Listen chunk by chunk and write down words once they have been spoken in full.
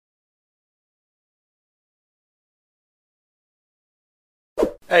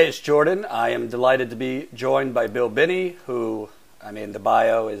Hey, it's Jordan. I am delighted to be joined by Bill Binney, who, I mean, the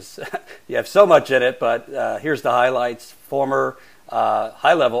bio is, you have so much in it, but here's the highlights. Former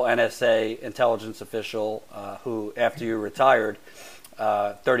high-level NSA intelligence official who, after you retired,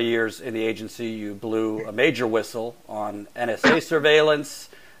 30 years in the agency, you blew a major whistle on NSA surveillance.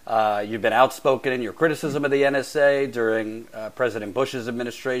 You've been outspoken in your criticism of the NSA during President Bush's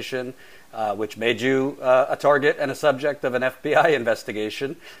administration, which made you a target and a subject of an FBI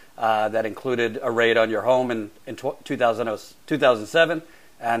investigation that included a raid on your home in 2007.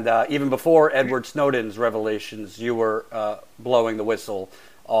 And even before Edward Snowden's revelations, you were blowing the whistle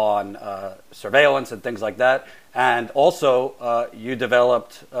on surveillance and things like that. And also, you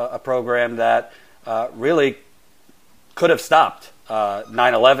developed a program that really could have stopped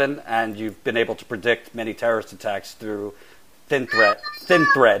 9/11, and you've been able to predict many terrorist attacks through thin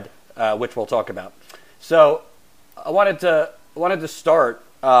thread, which we'll talk about. So I wanted to start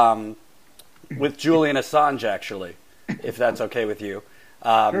with Julian Assange, actually, if that's okay with you.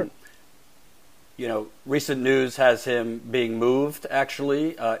 Sure. You know, recent news has him being moved,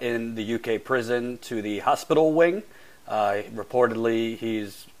 actually, in the UK prison to the hospital wing. Reportedly,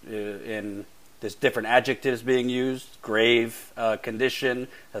 he's in... There's different adjectives being used. Grave condition,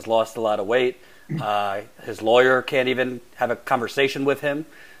 has lost a lot of weight. His lawyer can't even have a conversation with him.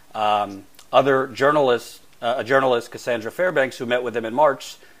 Other journalists, a journalist, Cassandra Fairbanks, who met with him in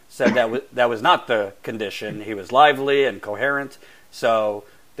March, said that was not the condition. He was lively and coherent. So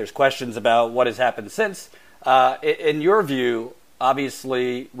there's questions about what has happened since. In your view,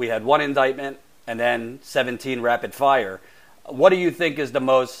 obviously, we had one indictment and then 17 rapid fire. What do you think is the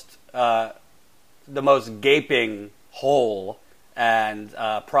most gaping hole and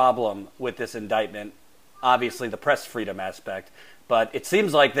problem with this indictment? Obviously, the press freedom aspect. But it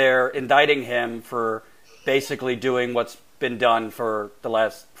seems like they're indicting him for basically doing what's been done for the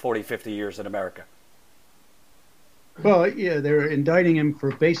last 40, 50 years in America. Well, yeah, they're indicting him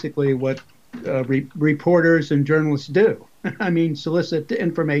for basically what reporters and journalists do. I mean, solicit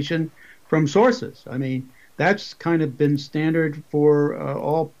information from sources. I mean, that's kind of been standard for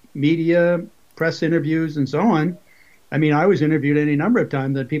all media, press interviews, and so on. I mean, I was interviewed any number of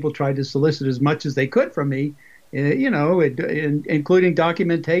times that people tried to solicit as much as they could from me, including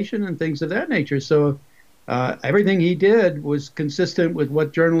documentation and things of that nature. So everything he did was consistent with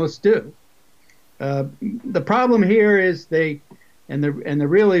what journalists do. The problem here is the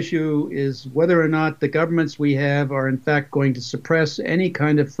real issue is whether or not the governments we have are in fact going to suppress any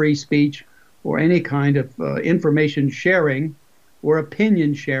kind of free speech or any kind of information sharing or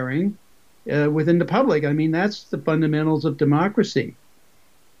opinion sharing within the public. I mean, that's the fundamentals of democracy.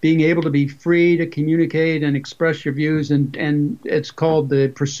 Being able to be free to communicate and express your views, and it's called the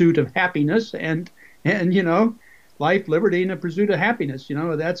pursuit of happiness, and life, liberty, and the pursuit of happiness.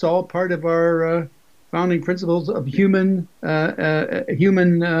 That's all part of our founding principles of human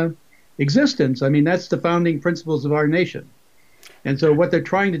existence. I mean, that's the founding principles of our nation. And so what they're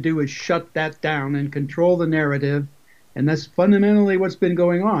trying to do is shut that down and control the narrative, and that's fundamentally what's been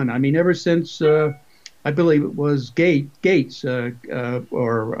going on. I mean, ever since I believe it was Gates one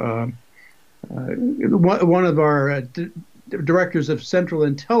of our directors of Central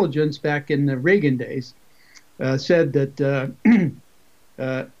Intelligence back in the Reagan days said that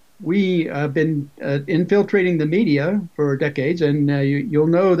we have been infiltrating the media for decades, and you'll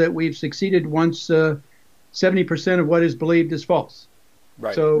know that we've succeeded once 70% of what is believed is false.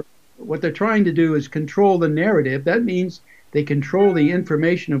 Right. So what they're trying to do is control the narrative. That means they control the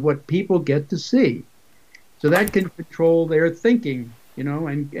information of what people get to see. So that can control their thinking,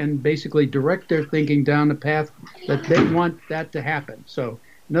 and basically direct their thinking down the path that they want that to happen. So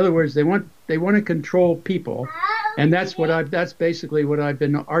in other words, they want to control people, and that's basically what I've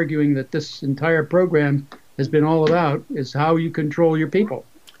been arguing that this entire program has been all about, is how you control your people.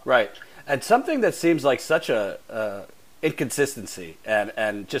 Right. And something that seems like such a inconsistency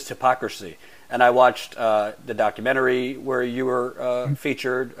and just hypocrisy. And I watched the documentary where you were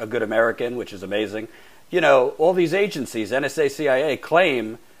featured, A Good American, which is amazing. All these agencies, NSA, CIA,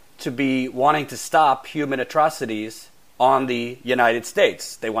 claim to be wanting to stop human atrocities on the United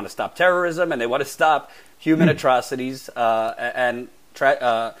States. They want to stop terrorism, and they want to stop human atrocities and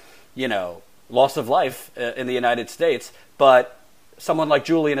loss of life in the United States. But someone like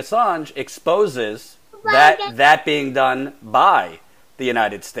Julian Assange exposes that being done by the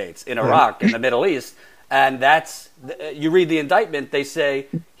United States in Iraq, in the Middle East. And you read the indictment, they say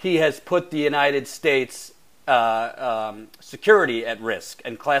he has put the United States security at risk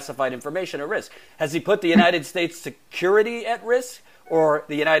and classified information at risk. Has he put the United States security at risk or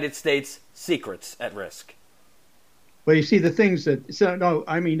the United States secrets at risk? Well, you see the things that, so no,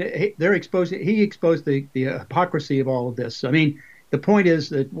 I mean, they're exposing, he exposed the hypocrisy of all of this. I mean, the point is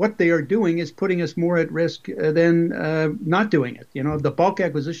that what they are doing is putting us more at risk than not doing it. You know, the bulk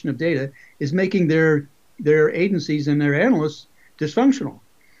acquisition of data is making their agencies and their analysts dysfunctional.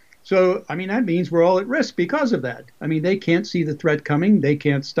 So, I mean, that means we're all at risk because of that. I mean, they can't see the threat coming. They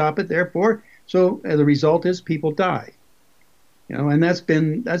can't stop it. Therefore, so the result is people die. You know, and that's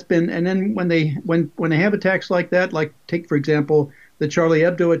been, and then when they have attacks like that, like take, for example, the Charlie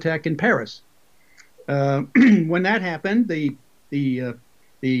Hebdo attack in Paris. When that happened, the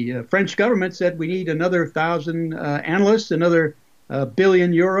French government said we need another 1,000 analysts, another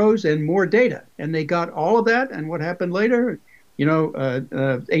billion euros, and more data. And they got all of that. And what happened later? You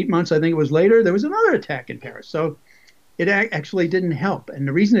know, 8 months, I think it was later, there was another attack in Paris. So it actually didn't help. And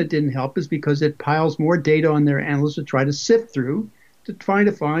the reason it didn't help is because it piles more data on their analysts to try to sift through to try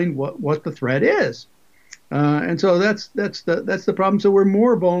to find what the threat is. And so that's the problem. So we're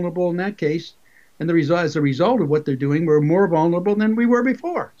more vulnerable in that case. And as a result of what they're doing, we're more vulnerable than we were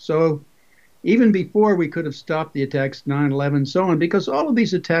before. So even before we could have stopped the attacks, 9/11, so on, because all of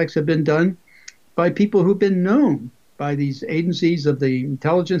these attacks have been done by people who've been known by these agencies of the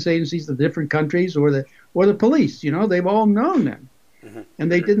intelligence agencies of different countries or the police. You know, they've all known them,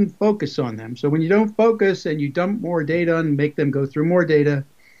 and they didn't focus on them. So when you don't focus and you dump more data and make them go through more data,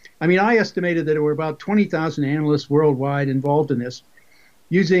 I mean, I estimated that there were about 20,000 analysts worldwide involved in this,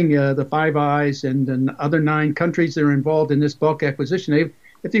 using the Five Eyes and other 9 countries that are involved in this bulk acquisition.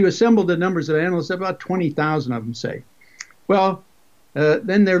 If you assembled the numbers of analysts, about 20,000 of them say. Well,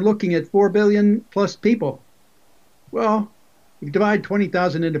 then they're looking at 4 billion plus people. Well, you divide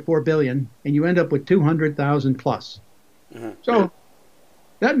 20,000 into 4 billion, and you end up with 200,000 plus. So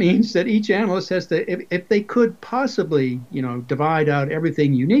that means that each analyst has to, if they could possibly, you know, divide out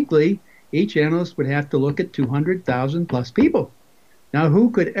everything uniquely, each analyst would have to look at 200,000 plus people. Now, who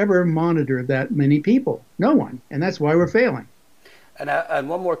could ever monitor that many people? No one, and that's why we're failing. And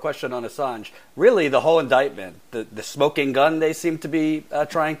one more question on Assange. Really, the whole indictment, the smoking gun they seem to be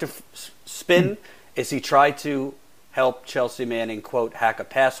trying to spin, is he tried to help Chelsea Manning, quote, hack a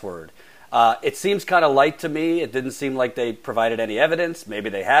password. It seems kind of light to me. It didn't seem like they provided any evidence. Maybe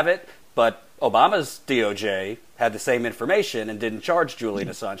they have it, but Obama's DOJ had the same information and didn't charge Julian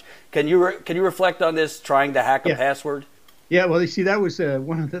Assange. Can you reflect on this, trying to hack a password? Yeah, well, you see, that was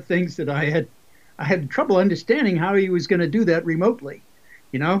one of the things that I had trouble understanding how he was going to do that remotely.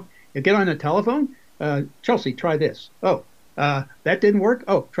 You know, you get on the telephone, Chelsea, try this. Oh, that didn't work.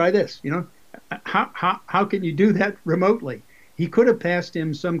 Oh, try this. You know, how can you do that remotely? He could have passed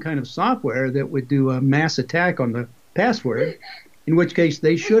him some kind of software that would do a mass attack on the password, in which case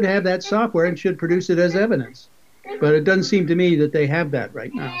they should have that software and should produce it as evidence. But it doesn't seem to me that they have that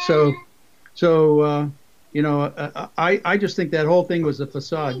right now. So you know, I just think that whole thing was a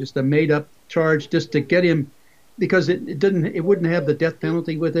facade, just a made-up charge, just to get him, because it wouldn't have the death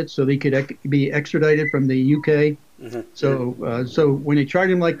penalty with it, so he could be extradited from the UK. So when they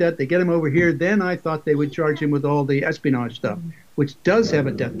charge him like that, they get him over here. Then I thought they would charge him with all the espionage stuff, which does have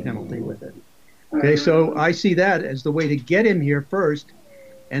a death penalty with it. Okay, so I see that as the way to get him here first,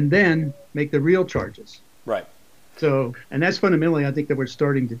 and then make the real charges. Right. So, and that's fundamentally, I think, that we're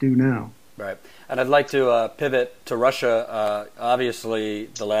starting to do now. Right. And I'd like to pivot to Russia. Obviously,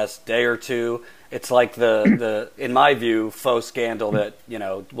 the last day or two, it's like the in my view, faux scandal that, you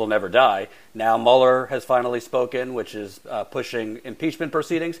know, will never die. Now Mueller has finally spoken, which is pushing impeachment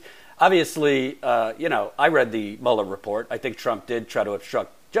proceedings. Obviously, you know, I read the Mueller report. I think Trump did try to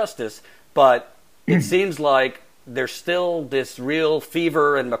obstruct justice, but it seems like there's still this real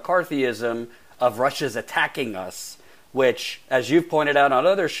fever and McCarthyism of Russia's attacking us, which, as you've pointed out on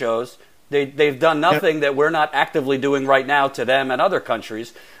other shows, they've done nothing that we're not actively doing right now to them and other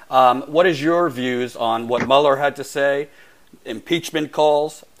countries. What is your views on what Mueller had to say, impeachment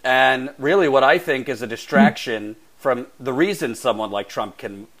calls, and really what I think is a distraction from the reason someone like Trump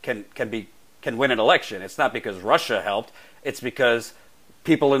can win an election? It's not because Russia helped; it's because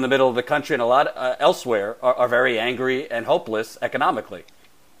people in the middle of the country and a lot elsewhere are very angry and hopeless economically.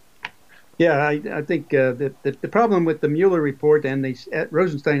 Yeah, I think the problem with the Mueller report and the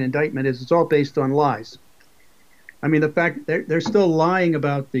Rosenstein indictment is it's all based on lies. I mean, the fact they're still lying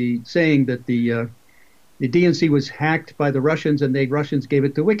about saying that the DNC was hacked by the Russians and the Russians gave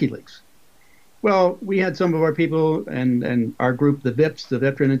it to WikiLeaks. Well, we had some of our people and our group, the VIPs, the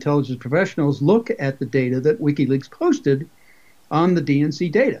Veteran Intelligence Professionals, look at the data that WikiLeaks posted on the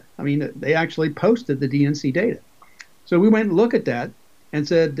DNC data. I mean, they actually posted the DNC data. So we went and looked at that and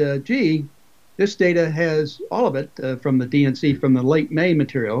said, gee, this data has all of it from the DNC, from the late May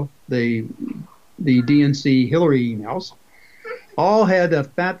material, the the DNC Hillary emails, all had a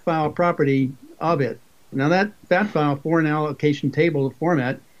FAT file property of it. Now that FAT file, foreign allocation table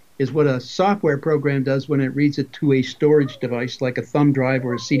format, is what a software program does when it reads it to a storage device like a thumb drive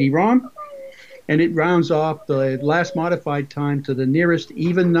or a CD-ROM, and it rounds off the last modified time to the nearest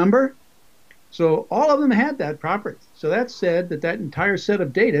even number. So all of them had that property. So that said that that entire set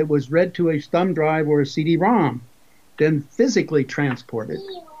of data was read to a thumb drive or a CD-ROM, then physically transported.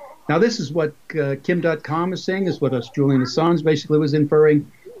 Now this is what Kim.com is saying, is what Julian Assange basically was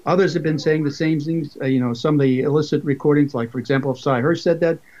inferring. Others have been saying the same things. Some of the illicit recordings, like for example, if Sy Hersh said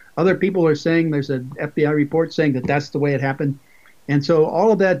that. Other people are saying, there's an FBI report saying that that's the way it happened. And so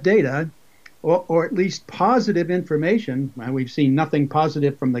all of that data, or at least positive information, and we've seen nothing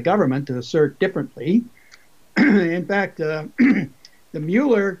positive from the government to assert differently. In fact, the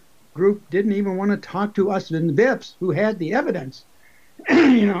Mueller group didn't even want to talk to us in the VIPs who had the evidence,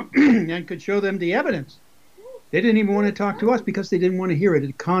 and could show them the evidence. They didn't even want to talk to us because they didn't want to hear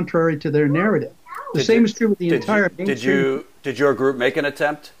it, contrary to their narrative. The same is true with the entire mainstream. Did your group make an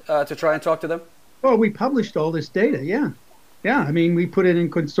attempt to try and talk to them? Oh, we published all this data, yeah. Yeah, I mean, we put it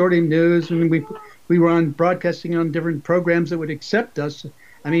in Consortium News, and we were on broadcasting on different programs that would accept us.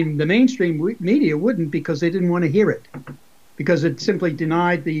 I mean, the mainstream media wouldn't, because they didn't want to hear it, because it simply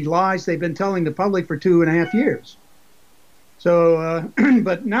denied the lies they've been telling the public for 2.5 years. So,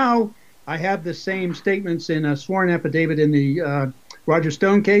 but now I have the same statements in a sworn affidavit in the Roger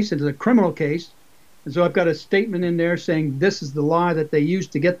Stone case. It's a criminal case. And so I've got a statement in there saying this is the lie that they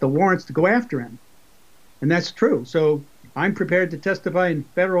used to get the warrants to go after him. And that's true. So I'm prepared to testify in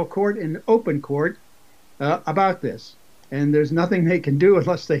federal court, in open court, about this. And there's nothing they can do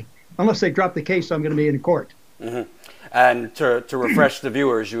unless they drop the case. I'm going to be in court. Mm-hmm. And to refresh the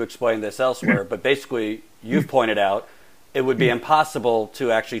viewers, you explained this elsewhere, but basically you've pointed out it would be impossible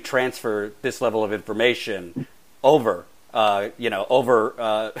to actually transfer this level of information over a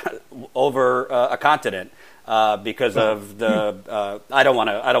continent because of the. I don't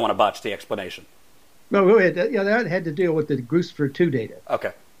want to botch the explanation. No, go ahead. Yeah, that had to deal with the Guccifer 2 data.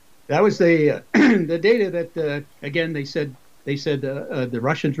 Okay. That was the the data that again they said the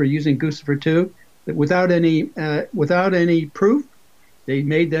Russians were using Guccifer 2 without any proof. They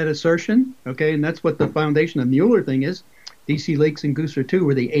made that assertion. Okay, and that's what the foundation of the Mueller thing is. DC Leaks and Guccifer 2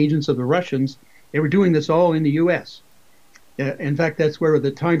 were the agents of the Russians. They were doing this all in the U.S. In fact, that's where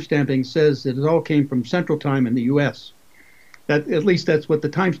the timestamping says that it all came from Central Time in the U.S. At least that's what the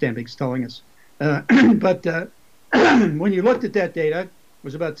timestamping is telling us. But when you looked at that data, it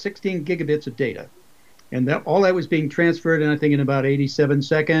was about 16 gigabits of data. And all that was being transferred, and I think in about 87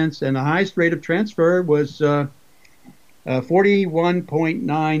 seconds. And the highest rate of transfer was 41.9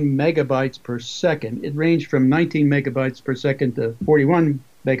 megabytes per second. It ranged from 19 megabytes per second to 41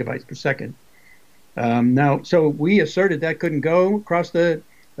 megabytes per second. Now, so we asserted that couldn't go across the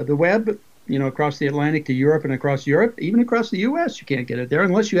web, across the Atlantic to Europe and across Europe, even across the U.S. You can't get it there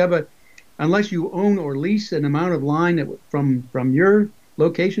unless you own or lease an amount of line from your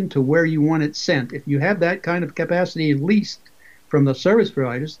location to where you want it sent. If you have that kind of capacity leased from the service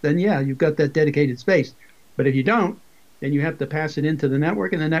providers, then yeah, you've got that dedicated space. But if you don't, then you have to pass it into the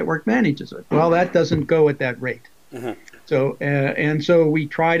network, and the network manages it. Well, that doesn't go at that rate. Mm-hmm. So we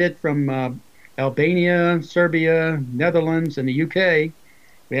tried it from Albania, Serbia, Netherlands, and the UK.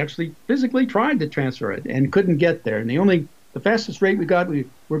 We actually physically tried to transfer it and couldn't get there. And the fastest rate we got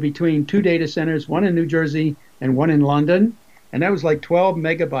were between 2 data centers, one in New Jersey and one in London, and that was like 12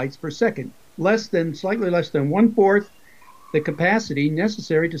 megabytes per second, slightly less than 1/4 the capacity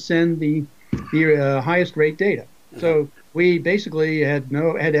necessary to send the highest rate data. So we basically had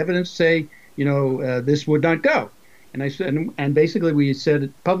evidence to say, this would not go. And I said, and basically we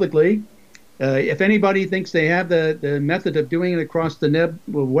said publicly, if anybody thinks they have the method of doing it across the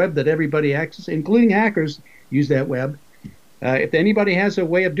web that everybody accesses, including hackers, use that web. If anybody has a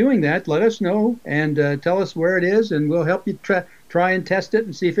way of doing that, let us know and tell us where it is, and we'll help you try and test it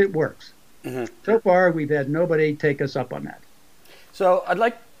and see if it works. Mm-hmm. So far, we've had nobody take us up on that. So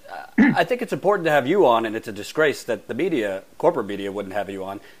I think it's important to have you on, and it's a disgrace that the corporate media wouldn't have you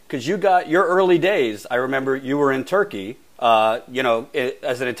on, because you got your early days. I remember you were in Turkey,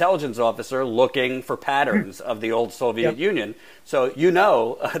 as an intelligence officer looking for patterns of the old Soviet Union. So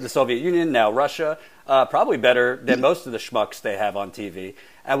the Soviet Union, now Russia, probably better than most of the schmucks they have on TV.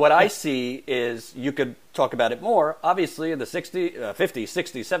 And what I see is, you could talk about it more, obviously in the 50s,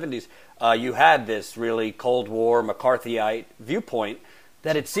 60s, 70s, you had this really Cold War McCarthyite viewpoint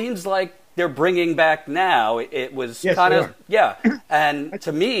that it seems like they're bringing back now. It was and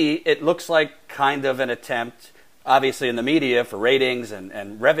to me, it looks like kind of an attempt, obviously in the media for ratings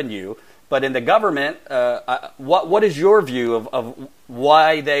and revenue, But in the government, what is your view of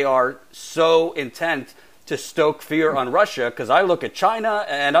why they are so intent to stoke fear on Russia? Because I look at China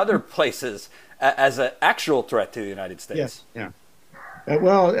and other places as an actual threat to the United States. Yes, yeah.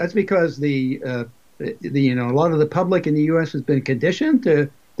 Well, that's because a lot of the public in the U.S. has been conditioned to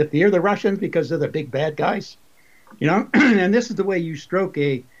fear the Russians because they're the big bad guys, and this is the way you stroke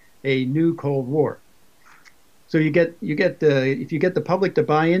a new Cold War. So if you get the public to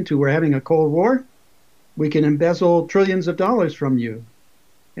buy into we're having a Cold War, we can embezzle trillions of dollars from you,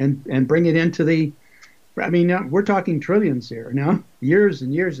 and bring it into the. I mean, we're talking trillions here now, years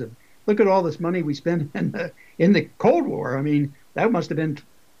and years of. Look at all this money we spent in the Cold War. I mean, that must have been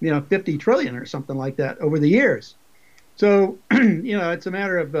 50 trillion or something like that over the years. So it's a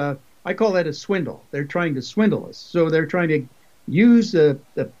matter of I call that a swindle. They're trying to swindle us. So they're trying to use the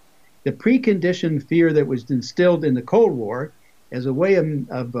preconditioned fear that was instilled in the Cold War as a way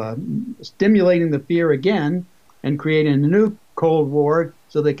of stimulating the fear again and creating a new Cold War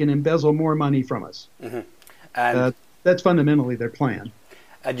so they can embezzle more money from us. Mm-hmm. And that's fundamentally their plan.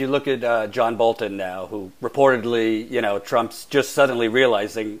 And you look at John Bolton now, who reportedly, Trump's just suddenly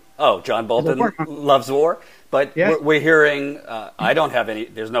realizing, John Bolton loves war. But yes. we're hearing, I don't have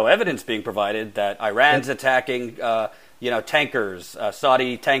there's no evidence being provided that Iran's attacking, tankers,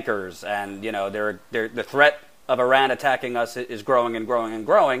 Saudi tankers, and the threat of Iran attacking us is growing and growing and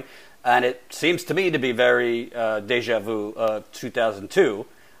growing, and it seems to me to be very deja vu of 2002.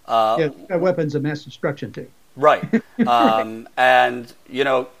 Weapons of mass destruction too. Right, and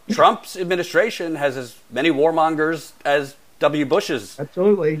Trump's administration has as many warmongers as W. Bush's.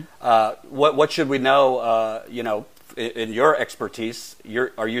 Absolutely. What should we know? In your expertise,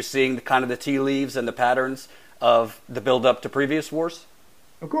 are you seeing the tea leaves and the patterns of the build-up to previous wars?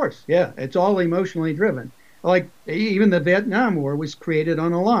 Of course, yeah. It's all emotionally driven. Like even the Vietnam War was created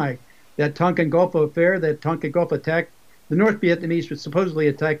on a lie. That Tonkin Gulf affair, that Tonkin Gulf attack, the North Vietnamese supposedly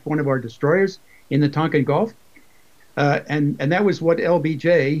attacked one of our destroyers in the Tonkin Gulf. And that was what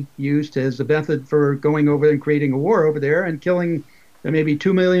LBJ used as a method for going over and creating a war over there and killing maybe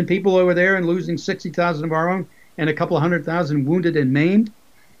 2 million people over there and losing 60,000 of our own and a couple of 100,000 wounded and maimed,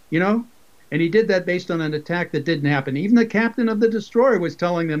 And he did that based on an attack that didn't happen. Even the captain of the destroyer was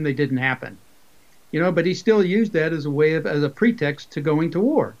telling them they didn't happen, but he still used that as a pretext to going to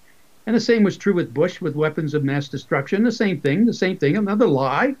war. And the same was true with Bush with weapons of mass destruction. The same thing, another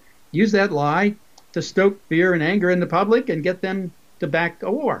lie. Use that lie to stoke fear and anger in the public and get them to back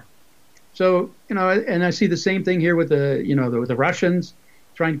a war. So, and I see the same thing here with the Russians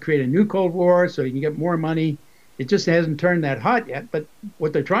trying to create a new Cold War so you can get more money. It just hasn't turned that hot yet. But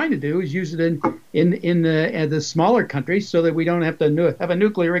what they're trying to do is use it in the smaller countries so that we don't have to have a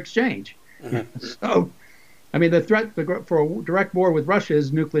nuclear exchange. Mm-hmm. So, I mean, the threat for a direct war with Russia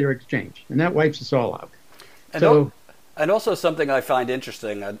is nuclear exchange, and that wipes us all out. And also something I find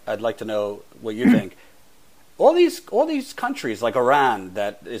interesting, I'd like to know what you think. All these countries like Iran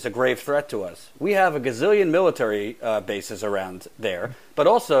that is a grave threat to us, we have a gazillion military bases around there, but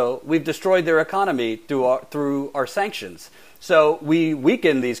also we've destroyed their economy through our sanctions. So we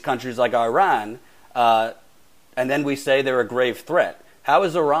weaken these countries like Iran, and then we say they're a grave threat. How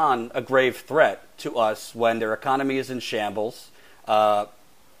is Iran a grave threat to us when their economy is in shambles?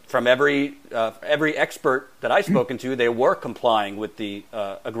 From every expert that I've spoken to, they were complying with the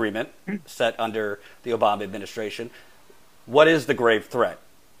agreement set under the Obama administration. What is the grave threat?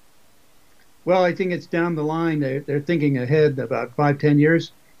 Well, I think it's down the line. They're thinking ahead about 5-10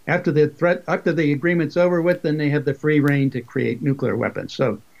 years. After the agreement's over with, then they have the free rein to create nuclear weapons.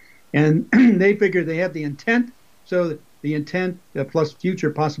 So, and they figure they have the intent. So the intent plus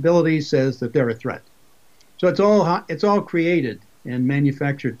future possibilities says that they're a threat. So it's all created and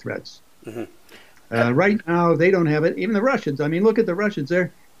manufactured threats. Mm-hmm. Right now, they don't have it. Even the Russians. I mean, look at the Russians.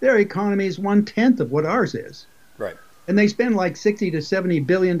 Their economy is 1/10 of what ours is. Right. And they spend like $60 to $70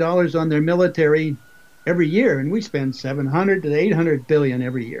 billion on their military every year, and we spend $700 to $800 billion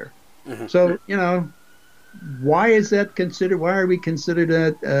every year. Mm-hmm. So why is that considered? Why are we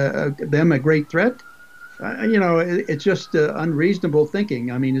considered them a great threat? It's just unreasonable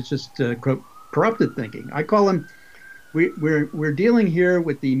thinking. I mean, it's just corrupted thinking. I call them. We're dealing here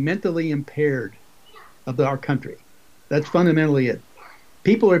with the mentally impaired of our country. That's fundamentally it.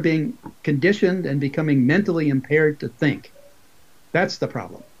 People are being conditioned and becoming mentally impaired to think. That's the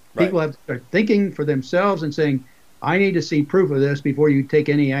problem. Right. People have to start thinking for themselves and saying, I need to see proof of this before you take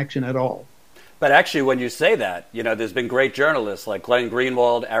any action at all. But actually, when you say that, there's been great journalists like Glenn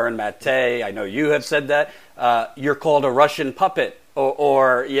Greenwald, Aaron Maté. I know you have said that. You're called a Russian puppet,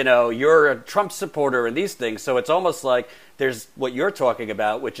 or you're a Trump supporter, and these things. So it's almost like there's what you're talking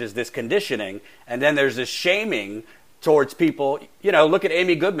about, which is this conditioning, and then there's this shaming towards people. Look at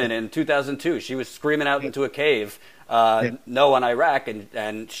Amy Goodman in 2002. She was screaming out into a cave, no on Iraq,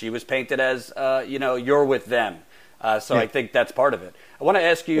 and she was painted as, you're with them. So I think that's part of it. I want to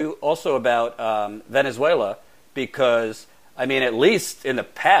ask you also about Venezuela, because, at least in the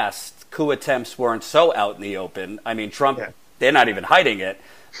past, coup attempts weren't so out in the open. Trump, they're not even hiding it.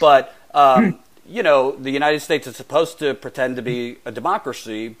 But, the United States is supposed to pretend to be a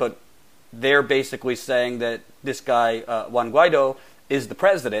democracy, but they're basically saying that this guy, Juan Guaido, is the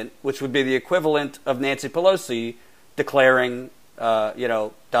president, which would be the equivalent of Nancy Pelosi declaring,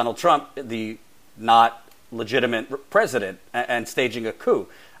 Donald Trump the not legitimate president and staging a coup.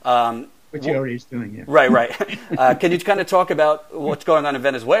 Which he already is doing, yeah. Right. Can you kind of talk about what's going on in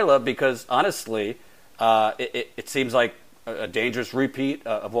Venezuela? Because honestly, it seems like a dangerous repeat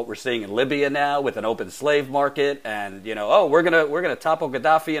of what we're seeing in Libya now, with an open slave market, and we're gonna topple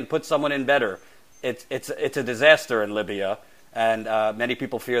Gaddafi and put someone in better. It's a disaster in Libya, and many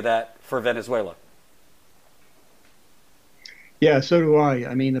people fear that for Venezuela. Yeah, so do I.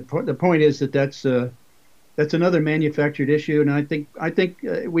 The point is that's another manufactured issue, and I think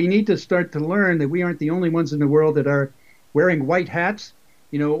we need to start to learn that we aren't the only ones in the world that are wearing white hats,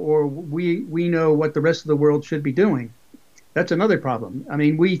 or we know what the rest of the world should be doing. That's another problem.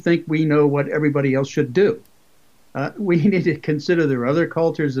 We think we know what everybody else should do. We need to consider there are other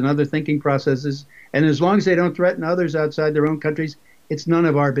cultures and other thinking processes, and as long as they don't threaten others outside their own countries, it's none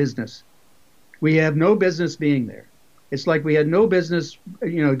of our business. We have no business being there. It's like we had no business,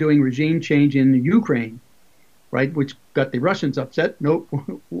 doing regime change in Ukraine, right, which got the Russians upset. Nope,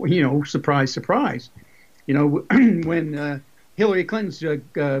 surprise, surprise. When Hillary Clinton's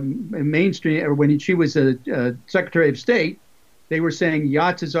mainstream, or when she was a Secretary of State, they were saying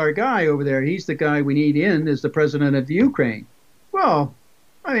Yats is our guy over there. He's the guy we need in as the president of the Ukraine. Well,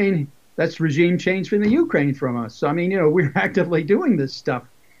 that's regime change from the Ukraine from us. We're actively doing this stuff,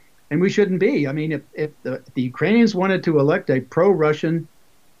 and we shouldn't be. If the Ukrainians wanted to elect a pro-Russian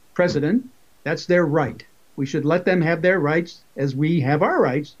president, that's their right. We should let them have their rights as we have our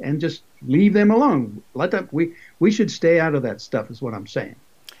rights, and just leave them alone. Let them. We should stay out of that stuff, is what I'm saying.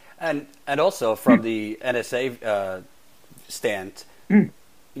 And also from the NSA stand,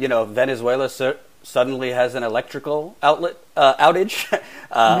 Venezuela suddenly has an electrical outlet outage.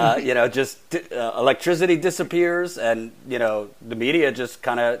 Electricity disappears, and the media just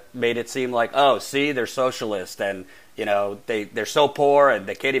kind of made it seem like, oh, see, they're socialist, and they're so poor and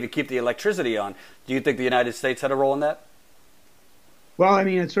they can't even keep the electricity on. Do you think the United States had a role in that? Well,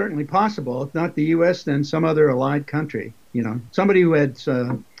 it's certainly possible. If not the U.S., then some other allied country. Somebody who had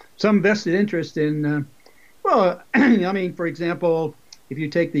some vested interest in. For example, if you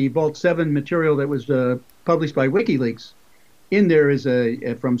take the Vault 7 material that was published by WikiLeaks, in there is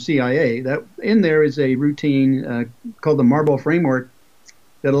from CIA. That in there is a routine called the Marble Framework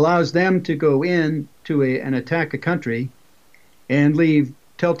that allows them to go in to and attack a country and leave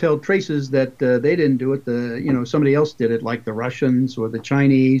telltale traces that they didn't do it. Somebody else did it, like the Russians or the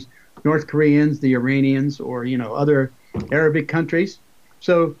Chinese, North Koreans, the Iranians, or other Arabic countries.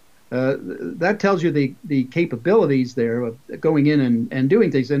 So that tells you the capabilities there of going in and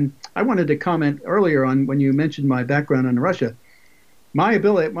doing things. And I wanted to comment earlier on when you mentioned my background on Russia. My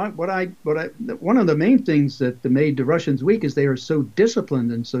ability, one of the main things that made the Russians weak is they are so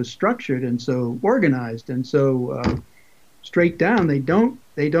disciplined and so structured and so organized and so straight down. They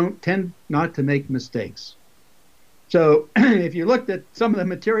don't tend not to make mistakes. So if you looked at some of the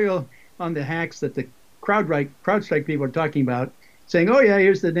material on the hacks that the CrowdStrike people are talking about, saying, oh yeah,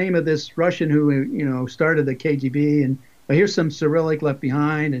 here's the name of this Russian who started the KGB, and here's some Cyrillic left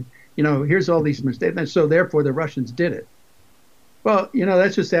behind, and here's all these mistakes, and so therefore the Russians did it. Well,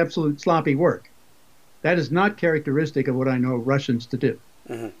 that's just absolute sloppy work. That is not characteristic of what I know Russians to do.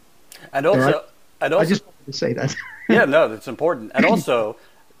 Mm-hmm. And also, I just wanted to say that. Yeah, no, that's important. And also,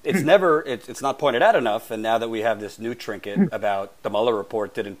 it's not pointed out enough. And now that we have this new trinket about the Mueller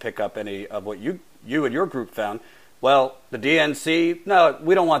report didn't pick up any of what you and your group found. Well, the DNC, no,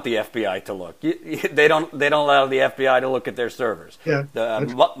 we don't want the FBI to look. They don't allow the FBI to look at their servers. Yeah,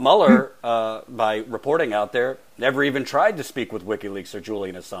 Mueller, by reporting out there, never even tried to speak with WikiLeaks or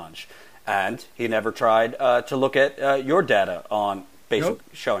Julian Assange, and he never tried to look at your data on basic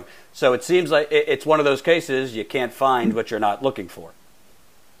showing. So it seems like it's one of those cases you can't find what you're not looking for.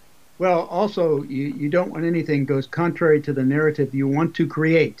 Well, also, you don't want anything goes contrary to the narrative you want to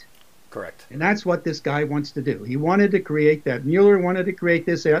create. Correct. And that's what this guy wants to do. He wanted to create that. Mueller wanted to create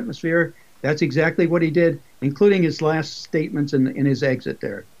this atmosphere. That's exactly what he did, including his last statements in his exit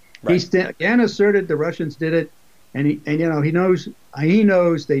there. Right. He again asserted the Russians did it, and he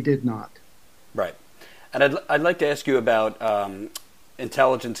knows they did not. Right. And I'd like to ask you about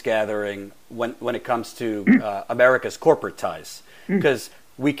intelligence gathering when it comes to America's corporate ties, because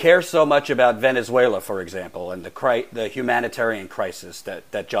we care so much about Venezuela, for example, and the humanitarian crisis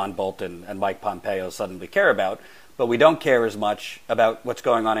that John Bolton and Mike Pompeo suddenly care about, but we don't care as much about what's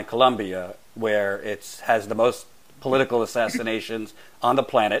going on in Colombia, where it has the most political assassinations on the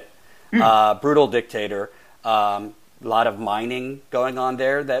planet, brutal dictator, a lot of mining going on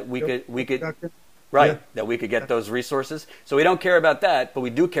there that we could. Right, yeah. That we could get those resources. So we don't care about that, but we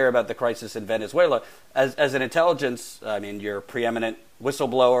do care about the crisis in Venezuela. As an intelligence, I mean, you're a preeminent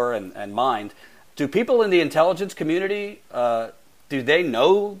whistleblower and mind. Do people in the intelligence community, do they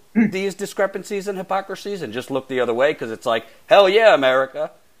know these discrepancies and hypocrisies and just look the other way because it's like, hell yeah,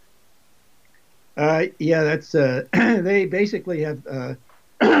 America? Yeah, that's they basically have,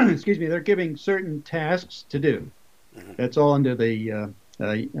 excuse me, they're giving certain tasks to do. That's all under the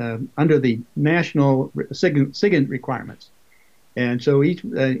national SIGINT requirements. And so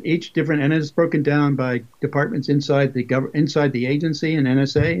each different, and it's broken down by departments inside the agency and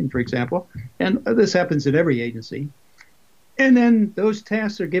NSA, and for example, and this happens in every agency. And then those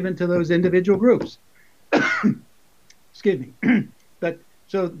tasks are given to those individual groups. Excuse me. But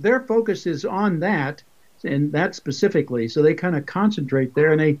so their focus is on that, and that specifically. So they kind of concentrate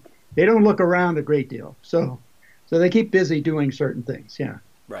there, and they don't look around a great deal. So they keep busy doing certain things, yeah.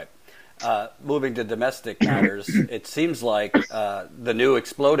 Right. Moving to domestic matters, it seems like the new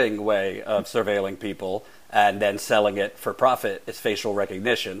exploding way of surveilling people and then selling it for profit is facial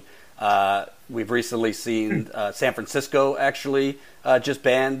recognition. We've recently seen San Francisco actually just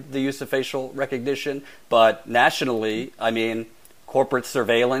banned the use of facial recognition. But nationally, I mean, corporate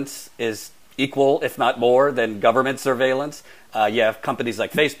surveillance is equal, if not more, than government surveillance. You have companies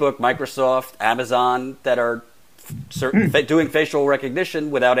like Facebook, Microsoft, Amazon that are doing facial recognition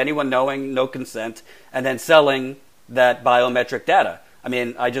without anyone knowing, no consent, and then selling that biometric data. I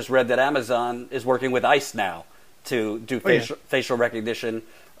mean, I just read that Amazon is working with ICE now to do facial recognition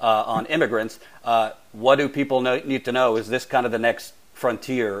on immigrants. What do people need to know? Is this kind of the next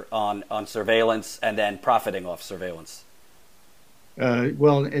frontier on surveillance and then profiting off surveillance?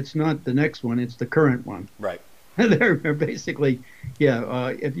 Well, it's not the next one; it's the current one. Right. They're basically,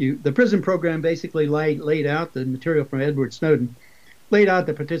 the prison program basically laid out the material from Edward Snowden, laid out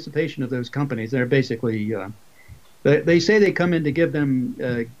the participation of those companies. They're basically, they say they come in to give them,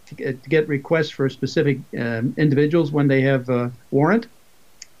 to get requests for specific individuals when they have a warrant.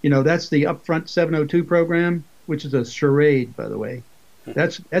 You know, that's the upfront 702 program, which is a charade, by the way.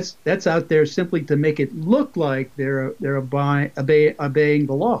 That's out there simply to make it look like they're obeying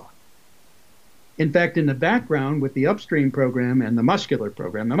the law. In fact, in the background with the upstream program and the muscular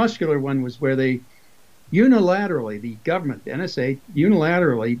program, the muscular one was where they unilaterally, the government, the NSA,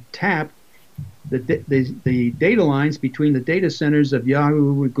 unilaterally tapped the data lines between the data centers of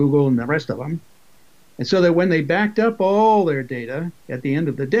Yahoo, Google, and the rest of them. And so that when they backed up all their data at the end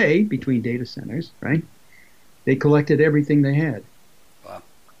of the day between data centers, right, they collected everything they had. Wow.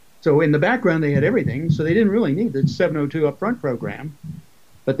 So in the background, they had everything, so they didn't really need the 702 upfront program.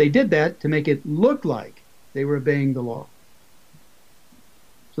 But they did that to make it look like they were obeying the law.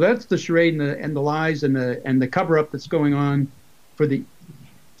 So that's the charade and the lies and the cover up that's going on in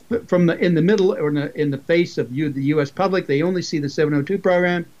the middle or in the face of the U.S. public. They only see the 702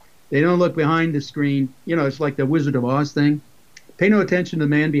 program. They don't look behind the screen. You know, it's like the Wizard of Oz thing. Pay no attention to the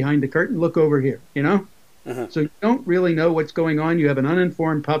man behind the curtain. Look over here. You know. So you don't really know what's going on. You have an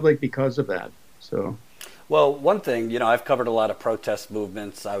uninformed public because of that. So. Well, one thing, I've covered a lot of protest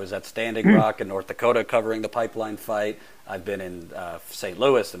movements. I was at Standing Rock in North Dakota covering the pipeline fight. I've been in St.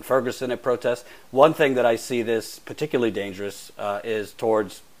 Louis and Ferguson at protests. One thing that I see this particularly dangerous is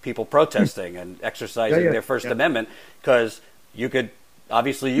towards people protesting and exercising their First Amendment, because you could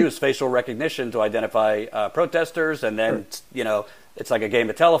obviously use facial recognition to identify protesters, and then, it's like a game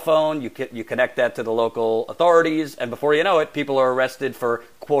of telephone. You connect that to the local authorities, and before you know it, people are arrested for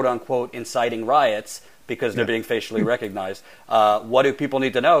quote-unquote inciting riots because they're being facially recognized. What do people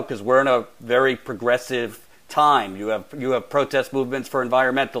need to know? Because we're in a very progressive time. You have protest movements for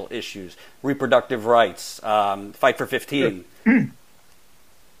environmental issues, reproductive rights, Fight for 15. Sure.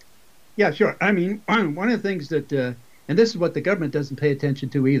 Yeah, sure. I mean, one of the things that, and this is what the government doesn't pay attention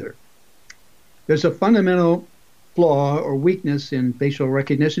to either, there's a fundamental flaw or weakness in facial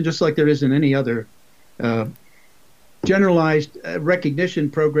recognition, just like there is in any other generalized recognition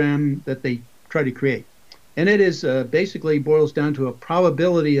program that they try to create. And it is basically boils down to a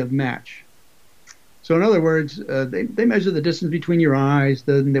probability of match. So in other words, they measure the distance between your eyes,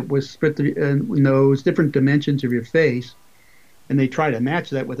 the split the nose, different dimensions of your face, and they try to match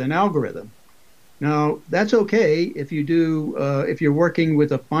that with an algorithm. Now that's okay if you do if you're working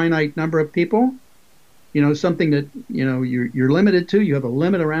with a finite number of people, something that you're limited to. You have a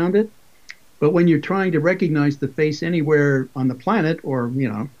limit around it. But when you're trying to recognize the face anywhere on the planet, or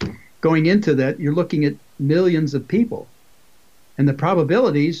going into that, you're looking at millions of people. And the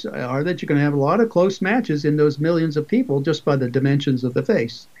probabilities are that you're going to have a lot of close matches in those millions of people just by the dimensions of the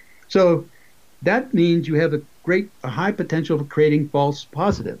face. So that means you have a high potential for creating false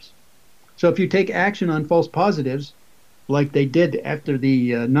positives. So if you take action on false positives, like they did after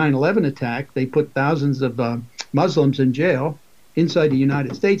the 9/11 attack, they put thousands of Muslims in jail inside the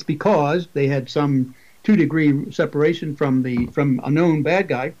United States because they had some 2-degree separation from a known bad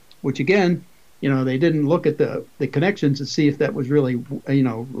guy, which again, they didn't look at the connections to see if that was really,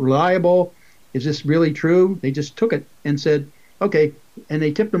 reliable. Is this really true? They just took it and said, okay, and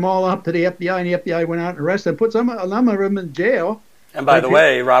they tipped them all up to the FBI, and the FBI went out and arrested them, put some of them in jail. And by the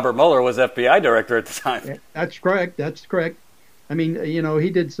way, Robert Mueller was FBI director at the time. That's correct. I mean, he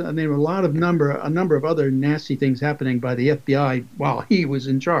did. I mean, a number of other nasty things happening by the FBI while he was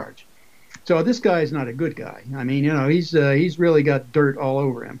in charge. So this guy is not a good guy. I mean, he's really got dirt all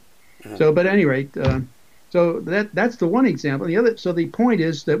over him. Mm-hmm. So, but at any rate, so that's the one example. The other. So the point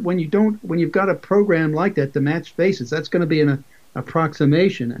is that when you've got a program like that to match faces, that's going to be an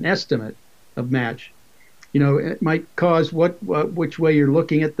approximation, an estimate of match. It might cause which way you're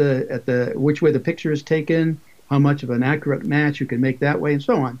looking at which way the picture is taken, how much of an accurate match you can make that way, and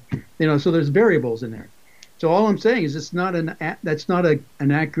so on. So there's variables in there. So all I'm saying is that's not an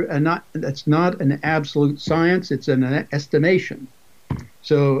absolute science. It's an estimation.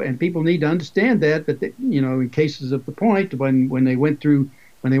 So, and people need to understand that. But in cases of the point when they went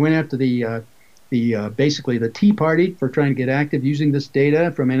after the basically the Tea Party for trying to get active using this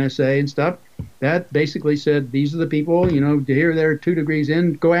data from NSA and stuff, that basically said these are the people. Here they're 2 degrees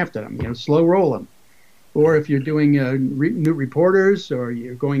in, go after them. Slow roll them. Or if you're doing new reporters, or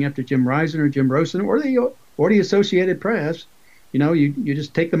you're going after Jim Risen or Jim Rosen, or the Associated Press, you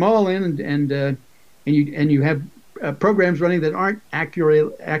just take them all in, and you have programs running that aren't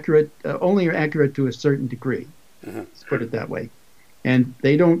accurate, only are accurate to a certain degree. Mm-hmm. Let's put it that way, and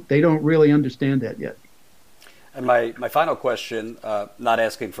they don't really understand that yet. And my final question, not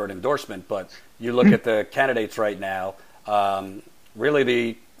asking for an endorsement, but you look at the candidates right now. Really,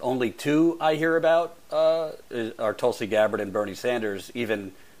 the only 2 I hear about are Tulsi Gabbard and Bernie Sanders,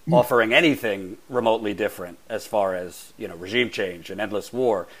 even offering anything remotely different as far as regime change and endless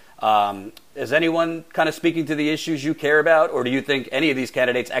war. Is anyone kind of speaking to the issues you care about, or do you think any of these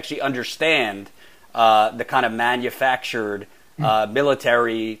candidates actually understand the kind of manufactured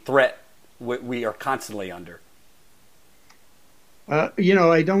military threat we are constantly under?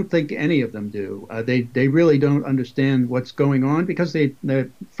 I don't think any of them do. They really don't understand what's going on because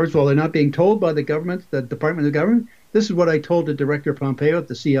first of all, they're not being told by the government, the Department of Government. This is what I told the Director Pompeo at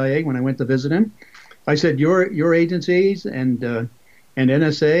the CIA when I went to visit him. I said, your agencies and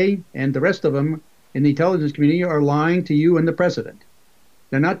NSA and the rest of them in the intelligence community are lying to you and the president.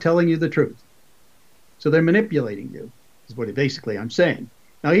 They're not telling you the truth. So they're manipulating you, is what basically I'm saying.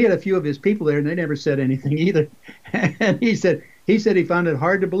 Now, he had a few of his people there, and they never said anything either. And he said he found it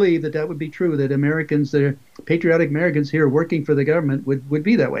hard to believe that would be true, that Americans, the patriotic Americans here working for the government would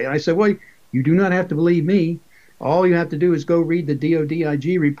be that way. And I said, well, you do not have to believe me. All you have to do is go read the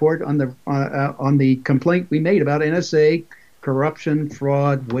DOD-IG report on the complaint we made about NSA corruption,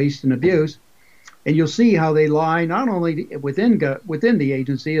 fraud, waste, and abuse, and you'll see how they lie not only within the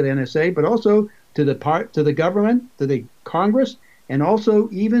agency of the NSA, but also to the government, to the Congress, and also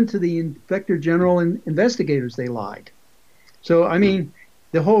even to the Inspector General and investigators. They lied. So I mean,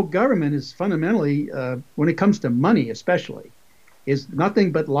 the whole government is fundamentally, when it comes to money especially, is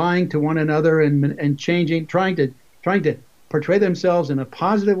nothing but lying to one another and trying to portray themselves in a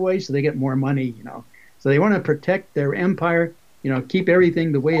positive way so they get more money, So they want to protect their empire, keep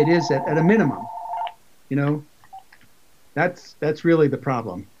everything the way it is at a minimum. That's really the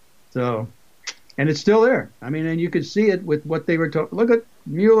problem. So, and it's still there. I mean, and you could see it with what they were talking. Look at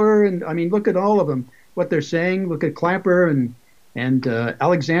Mueller, and I mean, look at all of them. What they're saying. Look at Clapper and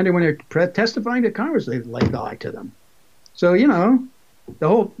Alexander when they're testifying to Congress. They lie to them. So the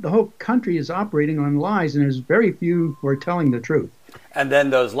whole country is operating on lies, and there's very few who are telling the truth. And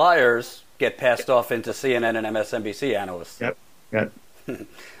then those liars get passed off into CNN and MSNBC analysts. Yep.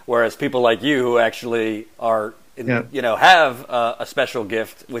 Whereas people like you who actually are have a special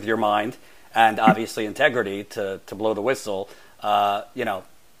gift with your mind and obviously integrity to blow the whistle,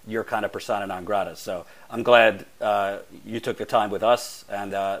 you're kind of persona non grata. So I'm glad you took the time with us,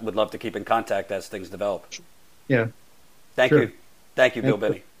 and would love to keep in contact as things develop. Yeah. Thank you. Thank you, Bill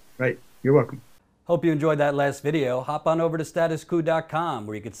Binney. Right. You're welcome. Hope you enjoyed that last video. Hop on over to statuscoup.com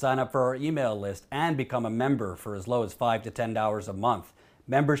where you can sign up for our email list and become a member for as low as $5 to $10 a month.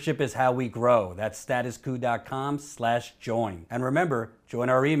 Membership is how we grow. That's statuscoup.com/join. And remember, join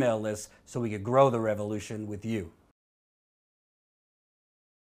our email list so we can grow the revolution with you.